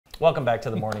Welcome back to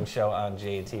the morning show on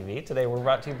JTV. Today we're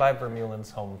brought to you by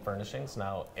Vermeulen's Home Furnishings.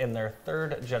 Now, in their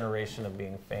third generation of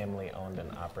being family owned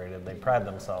and operated, they pride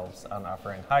themselves on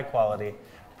offering high quality,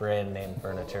 brand name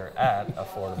furniture at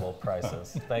affordable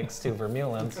prices. Thanks to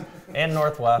Vermeulen's and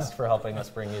Northwest for helping us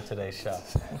bring you today's show.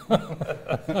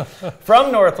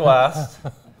 From Northwest,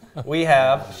 we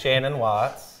have Shannon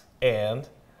Watts and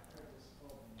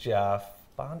Geoff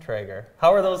Bontrager.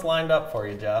 How are those lined up for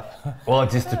you, Geoff? Well, it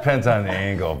just depends on the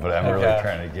angle, but I'm really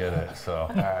trying to get it. So, all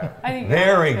right. I think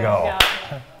there we go.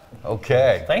 Yeah.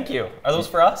 Okay. Thank you. Are those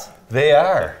for us? They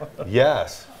are.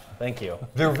 Yes. Thank you.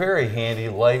 They're very handy,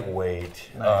 lightweight.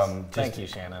 Nice. Thank you,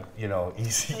 Shannon. You know,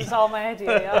 easy. It's all my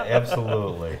idea. Yeah.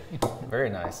 Absolutely.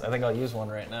 Very nice. I think I'll use one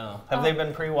right now. Have they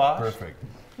been pre-washed? Perfect.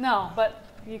 No, but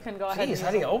you can go ahead. Jeez, how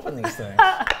do you open these things?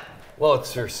 Well,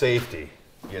 it's their safety.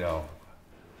 You know.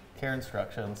 Care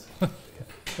instructions.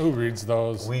 Who reads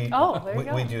those? There you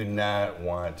go. We do not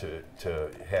want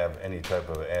to have any type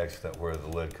of accident where the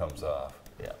lid comes off.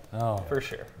 Yeah. Oh. For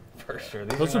sure. For sure.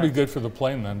 Those would be good for the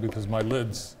plane then, because my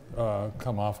lids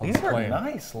come off on These the plane. are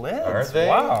nice lids. Aren't they?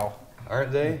 Wow.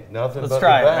 Aren't they? Nothing Let's but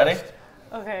try the it. Ready? best.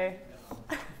 Okay.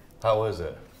 How is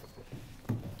it?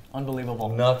 Unbelievable.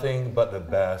 Nothing but the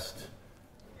best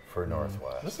for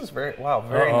Northwest. This is very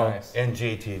nice. And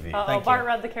JTV. Thank Bart you.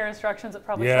 read the care instructions. It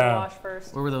probably Yeah. should wash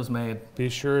first. Where were those made? Be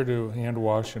sure to hand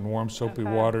wash in warm soapy Okay.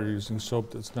 water using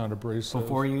soap that's not abrasive.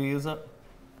 Before you use it?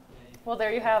 Well,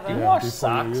 there you have Do it. you wash before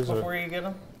you socks use it. before you get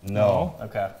them? No.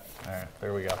 Okay. All right.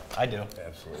 There we go. I do.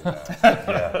 Absolutely not.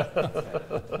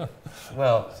 Yeah.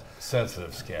 Well,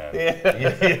 sensitive skin. Yeah.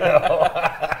 You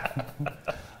know.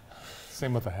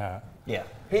 Same with the hat. Yeah.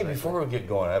 Hey, before we get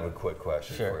going, I have a quick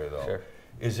question for you, though. Sure.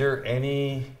 Is there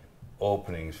any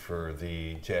openings for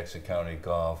the Jackson County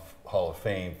Golf Hall of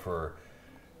Fame for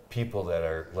people that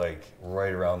are like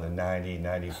right around the 90,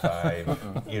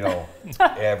 95, you know,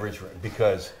 average?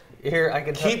 Because Here, I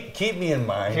can keep me in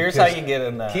mind. Here's how you get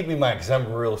in that. Keep me in mind, because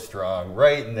I'm real strong,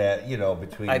 right in that, you know,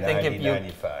 between I think 90 and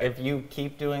 95. if you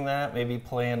keep doing that, maybe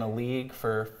play in a league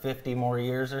for 50 more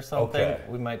years or something, Okay.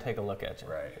 we might take a look at you.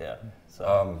 Right. Yeah.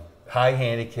 So High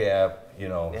handicap, you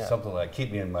know, Yeah. something like.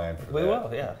 Keep me in mind for we that.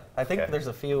 will. Yeah. I think Okay. there's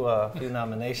a few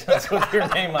nominations with your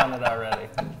name on it already.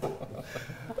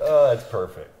 Oh, that's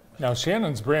perfect. Now,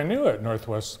 Shannon's brand new at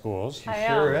Northwest Schools. I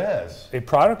Sure am. is. A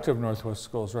product of Northwest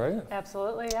Schools, right?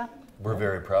 Absolutely, yeah. We're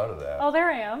very proud of that. Oh, there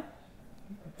I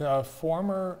am.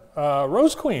 Former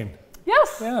Rose Queen.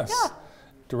 Yes. Yes. Yeah.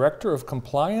 Director of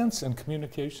Compliance and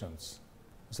Communications.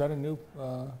 Is that a new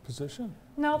position?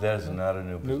 No. That is not a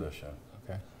new position.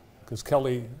 Okay. Because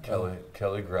Kelly,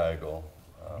 Kelly Greigel,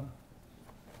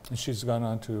 and she's gone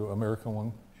on to American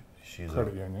One she's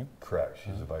Credit Union. correct.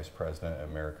 She's the vice president at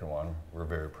American One. We're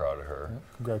very proud of her.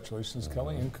 Congratulations,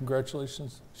 Kelly, and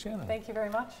congratulations, Shannon. Thank you very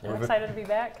much. I'm We're excited to be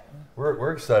back.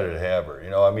 We're excited to have her. You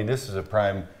know, I mean, this is a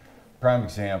prime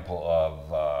example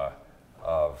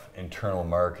of internal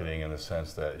marketing in the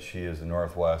sense that she is a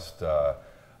Northwest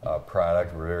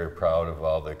product. We're very proud of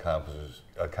all the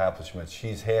accomplishments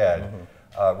she's had,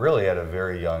 really at a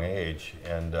very young age,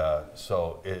 and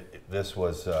so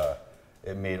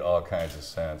it made all kinds of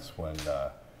sense when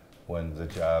the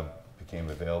job became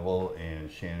available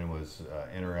and Shannon was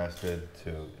interested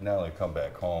to not only come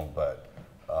back home but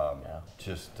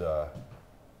just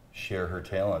share her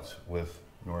talents with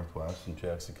Northwest and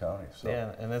Jackson County. So.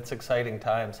 Yeah, and it's exciting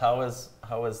times. How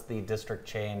has the district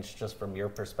changed just from your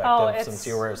perspective since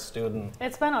you were a student?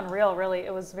 It's been unreal, really.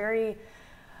 It was very,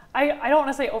 I don't want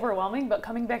to say overwhelming, but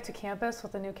coming back to campus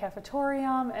with the new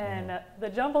cafetorium and the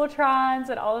jumbotrons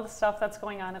and all of the stuff that's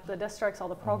going on at the districts, all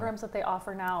the programs that they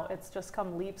offer now, it's just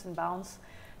come leaps and bounds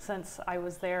since I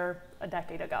was there a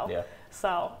decade ago. Yeah.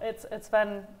 So it's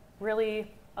been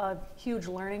really a huge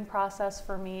learning process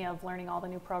for me of learning all the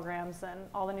new programs and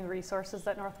all the new resources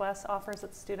that Northwest offers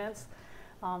its students.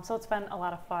 So it's been a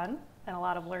lot of fun and a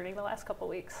lot of learning the last couple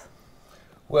weeks.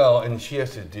 Well, and she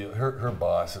has to do, her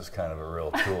boss is kind of a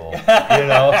real tool, you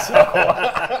know,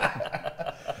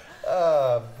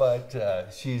 but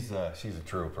she's a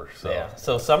trooper. So. Yeah.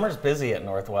 So summer's busy at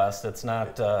Northwest. It's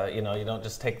not, you don't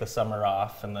just take the summer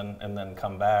off and then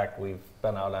come back. We've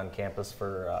been out on campus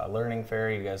for a learning fair.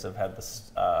 You guys have had the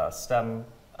STEM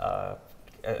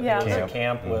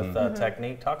camp with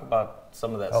Technique. Talk about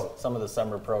some of the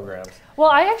summer programs. Well,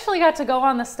 I actually got to go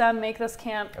on the STEM Make This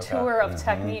Camp tour of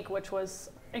Technique, which was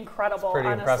incredible, pretty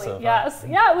honestly. impressive, Yes.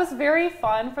 Yeah, it was very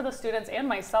fun for the students and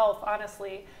myself,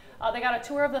 honestly. They got a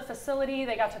tour of the facility.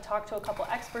 They got to talk to a couple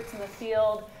experts in the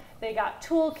field. They got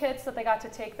toolkits that they got to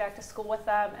take back to school with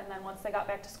them. And then once they got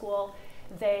back to school,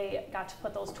 they got to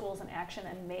put those tools in action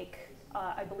and make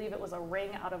I believe it was a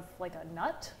ring out of like a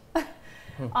nut.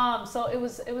 So it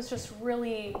was just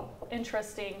really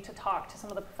interesting to talk to some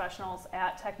of the professionals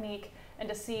at Technique and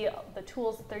to see the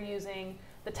tools that they're using,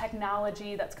 the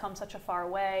technology that's come such a far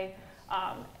way,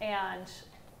 and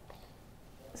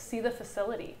see the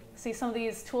facility, see some of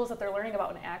these tools that they're learning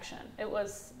about in action. It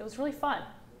was really fun.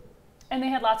 And they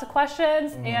had lots of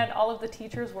questions, and all of the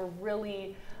teachers were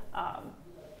really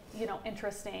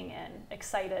interesting and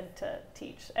excited to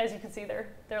teach. As you can see,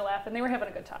 they're laughing. They were having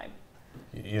a good time.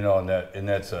 You know, and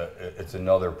it's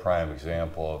another prime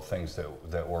example of things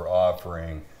that we're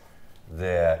offering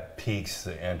that piques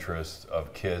the interest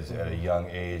of kids at a young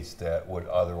age that would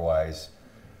otherwise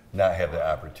not have the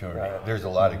opportunity. Right. There's a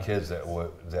lot of kids that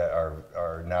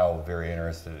are now very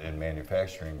interested in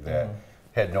manufacturing that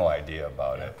had no idea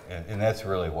about it, and that's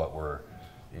really what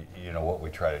we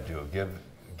try to do.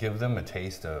 Give them a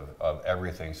taste of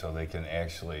everything so they can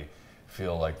actually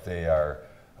feel like they are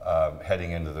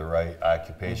heading into the right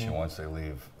occupation once they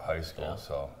leave high school. Yeah.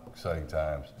 So exciting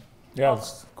times. Yeah,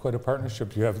 it's quite a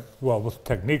partnership you have, well, with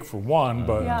Technique for one,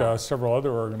 but Yeah. several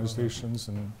other organizations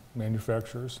and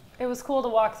manufacturers. It was cool to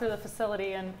walk through the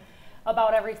facility, and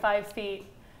about every 5 feet,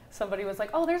 somebody was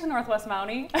like, "Oh, there's a Northwest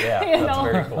Mountie." Yeah, that's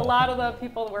very cool. A lot of the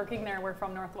people working there were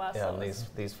from Northwest. Yeah, so and it was-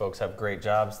 these folks have great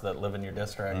jobs that live in your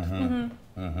district.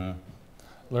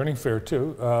 Learning Fair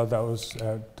too, that was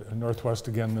at Northwest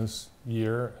again this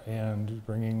year, and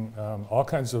bringing all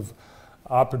kinds of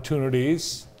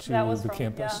opportunities to that was the from,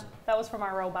 campus. Yeah, that was from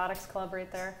our robotics club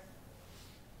right there.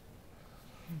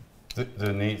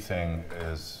 The neat thing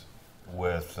is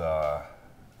with, well,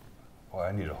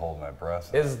 I need to hold my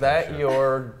breath. Is that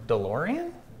your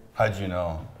DeLorean? How'd you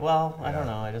know? Well, I don't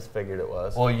know. I just figured it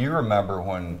was. Well, you remember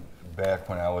back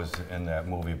when I was in that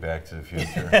movie Back to the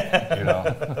Future, you know?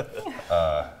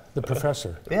 The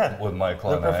professor. Yeah. With Michael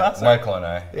The and professor. I. Michael and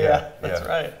I. Yeah, that's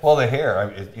right. Well, the hair, I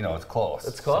mean, it's close.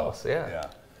 It's close, so, yeah.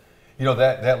 You know,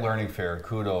 that learning fair,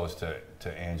 kudos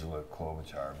to Angela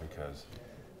Klobuchar, because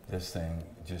this thing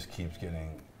just keeps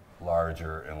getting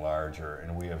larger and larger,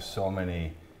 and we have so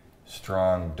many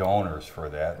strong donors for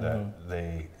that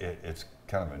it's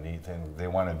kind of a neat thing. They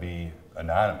want to be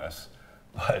anonymous,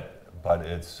 but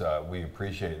it's we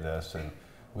appreciate this, and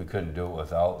we couldn't do it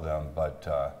without them.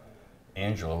 But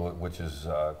Angela, which is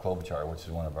Klobuchar, which is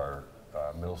one of our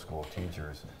middle school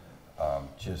teachers,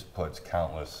 just puts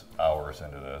countless hours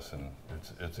into this, and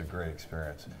it's a great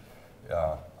experience.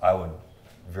 I would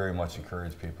very much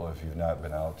encourage people, if you've not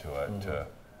been out to it,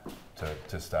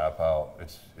 to stop out.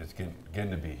 It's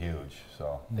getting to be huge.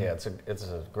 So Yeah, it's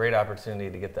a great opportunity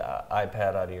to get the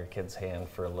iPad out of your kid's hand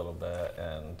for a little bit,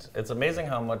 and it's amazing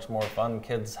how much more fun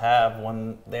kids have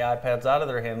when the iPad's out of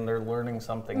their hand and they're learning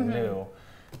something new.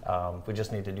 We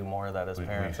just need to do more of that as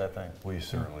parents, I think. we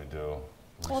certainly do.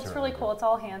 Well, it's really cool. It's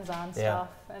all hands-on Yeah. stuff,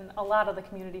 and a lot of the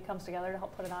community comes together to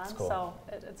help put it on. cool. So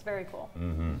it's very cool.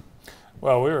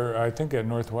 Well, we were, I think, at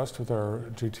Northwest with our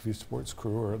JTV sports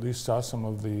crew, or at least saw some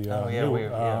of the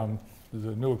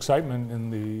the new excitement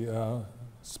in the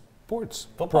sports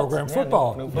program. Yeah,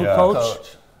 Football, new new football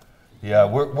coach. Yeah,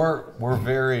 we're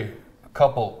very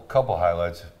couple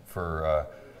highlights for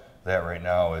that right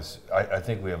now is I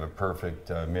think we have a perfect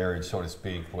marriage, so to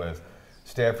speak, with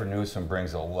Stafford Newsom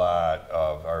brings a lot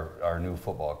of our new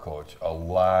football coach, a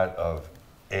lot of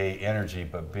A, energy,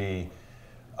 but B,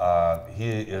 he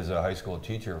is a high school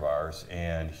teacher of ours,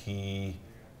 and he's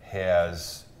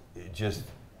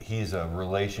a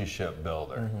relationship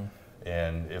builder.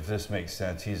 And if this makes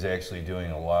sense, he's actually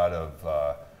doing a lot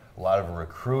of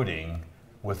recruiting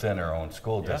within our own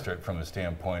school district from the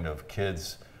standpoint of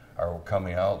kids are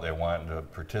coming out, they want to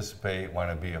participate, want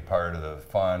to be a part of the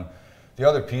fun. The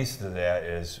other piece to that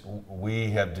is we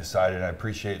have decided, and I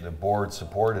appreciate the board's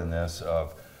support in this,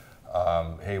 of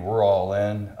hey, we're all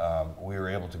in. We were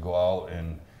able to go out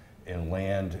and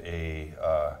land a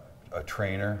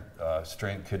trainer,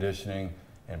 strength conditioning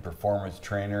and performance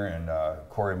trainer, and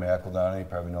Corey McEldowney, you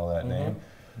probably know that name.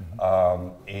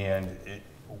 And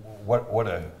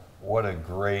what a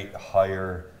great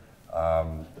hire.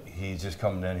 He's just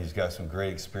coming in. He's got some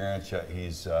great experience. Yet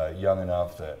he's young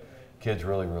enough that kids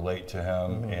really relate to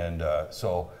him. And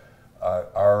so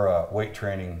our weight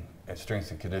training and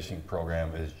strength and conditioning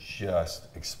program is just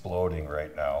exploding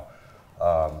right now.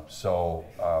 So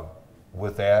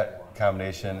with that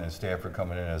combination and Stafford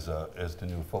coming in as the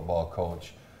new football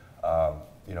coach,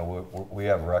 you know, we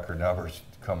have record numbers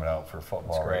coming out for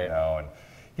football right now. And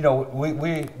you know,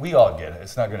 we all get it.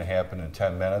 It's not going to happen in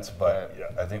 10 minutes, but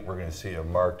I think we're going to see a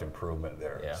marked improvement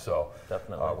there. Yeah, so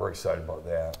definitely. We're excited about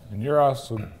that. And you're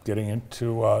also getting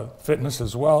into fitness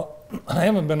as well. I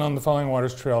haven't been on the Falling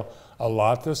Waters Trail a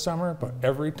lot this summer, but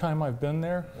every time I've been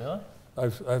there, Really?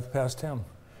 I've passed him.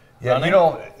 Yeah, Running? you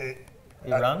know,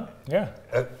 You run? Yeah.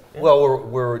 well,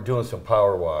 we're doing some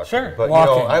power walking. Sure. But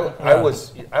Walking, you know, I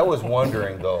yeah. was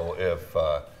wondering though if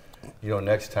you know,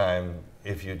 next time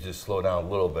if you just slow down a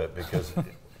little bit, because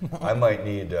I might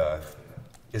need.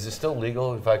 Is it still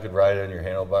legal if I could ride on your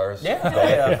handlebars? Yeah.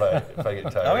 If I get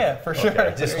tired. Oh yeah, for sure.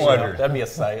 Okay, just There you go. wondered. That'd be a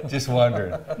sight. Just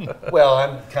wondering. Well,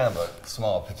 I'm kind of a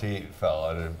small, petite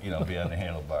fella to, you know, be on the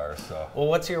handlebars. So. Well,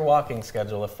 what's your walking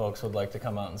schedule if folks would like to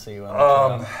come out and see you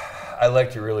on the trail? I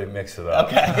like to really mix it up.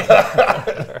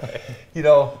 Okay. You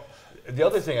know, the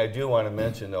other thing I do want to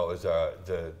mention though is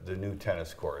the new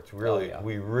tennis courts. Really, yeah.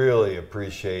 we really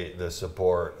appreciate the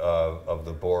support of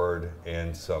the board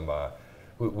and some.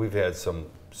 We've had some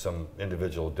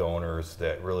individual donors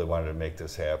that really wanted to make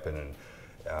this happen,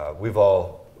 and we've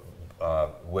all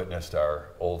witnessed our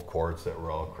old courts that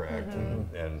were all cracked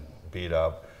and beat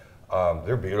up.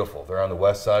 They're beautiful. They're on the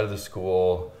west side of the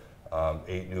school.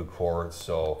 8 new courts,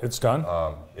 so It's done?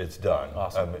 It's done.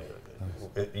 Awesome.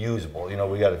 Usable. You know,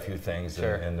 we got a few things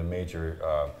Sure. in the major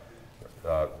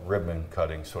ribbon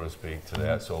cutting, so to speak, to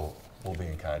that. So we'll be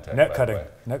in contact. Net by the cutting. way.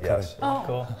 Net Yes. Oh,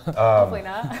 Cool. hopefully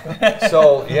not.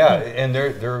 So yeah, and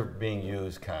they're being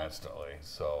used constantly.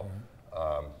 So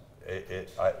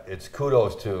it's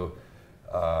kudos to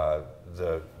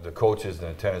the coaches and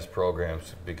the tennis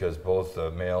programs, because both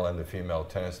the male and the female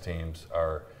tennis teams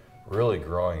are really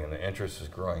growing, and the interest is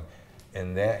growing.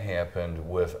 And that happened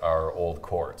with our old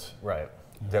courts Right.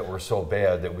 that were so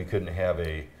bad that we couldn't have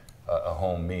a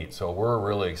home meet. So we're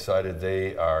really excited.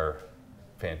 They are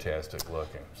fantastic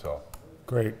looking. So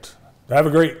Great. Have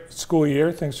a great school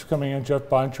year. Thanks for coming in, Geoff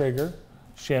Bontrager,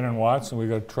 Shannon Watts, and we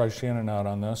got to try Shannon out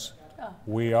on this. Oh.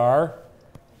 We are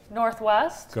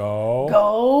Northwest. Go.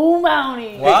 Go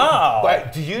Mounties. Wow.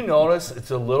 but do you notice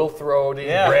it's a little throaty,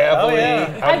 Yeah. gravelly? Oh,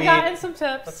 yeah. I've gotten some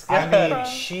tips. I mean, from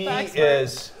she the expert.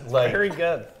 is like, Very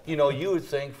good. you know, you would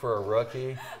think for a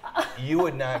rookie, you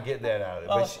would not get that out of it.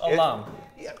 Well, she- alum.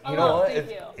 yeah, Oh, you know what? thank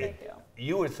you, thank you.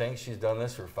 You would think she's done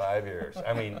this for 5 years.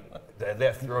 I mean,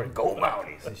 that throaty, go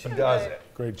Mounties, and she does it.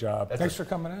 Great job. That's Thanks a- for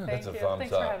coming in. Thank That's a you. thumbs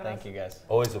Thanks for up. having us. Thank you guys.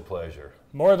 Always a pleasure.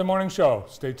 More of the morning show.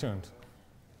 Stay tuned.